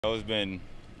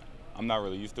I'm not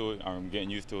really used to it. I'm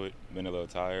getting used to it. Been a little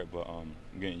tired, but I'm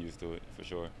getting used to it for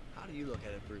sure. How do you look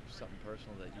at it for something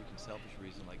personal that you can selfish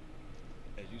reason, like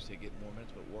as you say, get more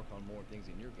minutes, but work on more things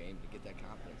in your game to get that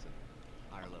confidence at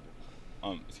a higher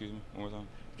level? Excuse me, one more time.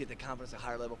 Get the confidence at a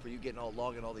higher level for you getting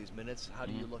logging all these minutes. How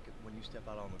do you hmm look at when you step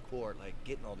out on the court, like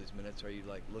getting all these minutes? Are you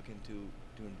like looking to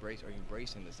embrace? Are you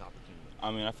embracing this opportunity?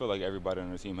 I mean, I feel like everybody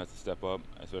on the team has to step up,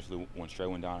 especially when Trey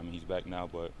went down. I mean, he's back now,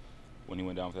 but when he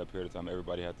went down for that period of time,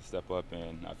 everybody had to step up,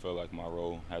 and I feel like my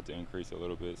role had to increase a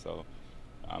little bit. So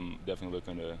I'm definitely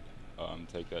looking to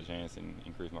take that chance and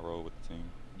increase my role with the team.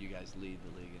 You guys lead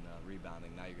the league in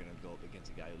rebounding. Now you're going to go up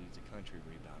against a guy who leads the country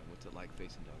rebounding. What's it like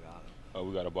facing Delgado?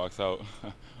 We got to box out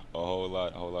a whole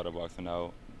lot of boxing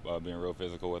out, being real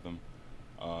physical with him.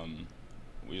 Um,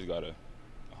 we just gotta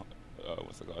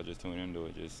just tune into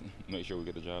it, just make sure we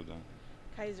get the job done.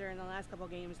 Kaiser, in the last couple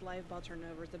games, live ball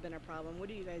turnovers have been a problem. What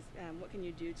can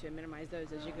you do to minimize those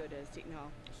as you go to Seton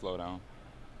Hall? Slow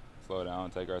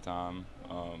down, take our time,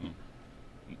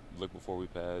 look before we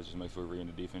pass, just make sure we're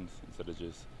reading the defense instead of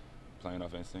just playing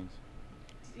off instincts.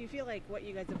 Do you feel like what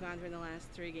you guys have gone through in the last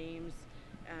 3 games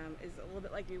is a little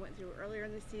bit like you went through earlier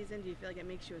in the season? Do you feel like it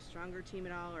makes you a stronger team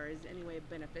at all, or is it any way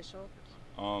beneficial?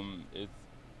 It's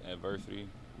adversity.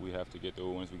 We have to get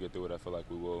through it. Once we get through it, I feel like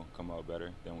we will come out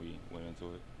better than we went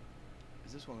into it.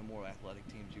 Is this one of the more athletic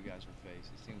teams you guys will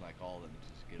face? It seemed like all of them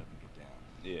just get up and get down.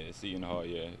 Yeah, Seton Hall,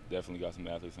 yeah, definitely got some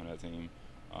athletes on that team,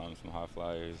 some high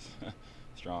flyers,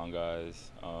 strong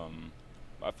guys.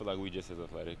 I feel like we just as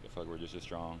athletic. I feel like we're just as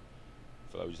strong.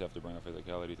 I feel like we just have to bring our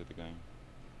physicality to the game.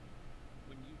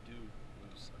 When you do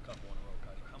lose a couple in a row,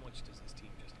 Kaiser, how much does this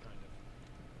team just kind of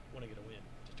want to get a win,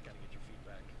 just to kind of get your feet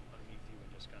back underneath you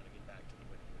and just kind of get back to the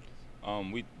winning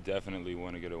ways? We definitely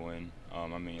want to get a win. I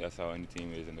mean, that's how any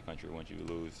team is in the country. Once you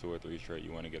lose 2 or 3 straight,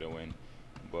 you want to get a win.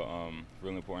 But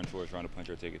really important for us trying to punch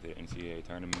our ticket to the NCAA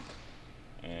tournament,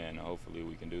 and hopefully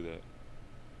we can do that.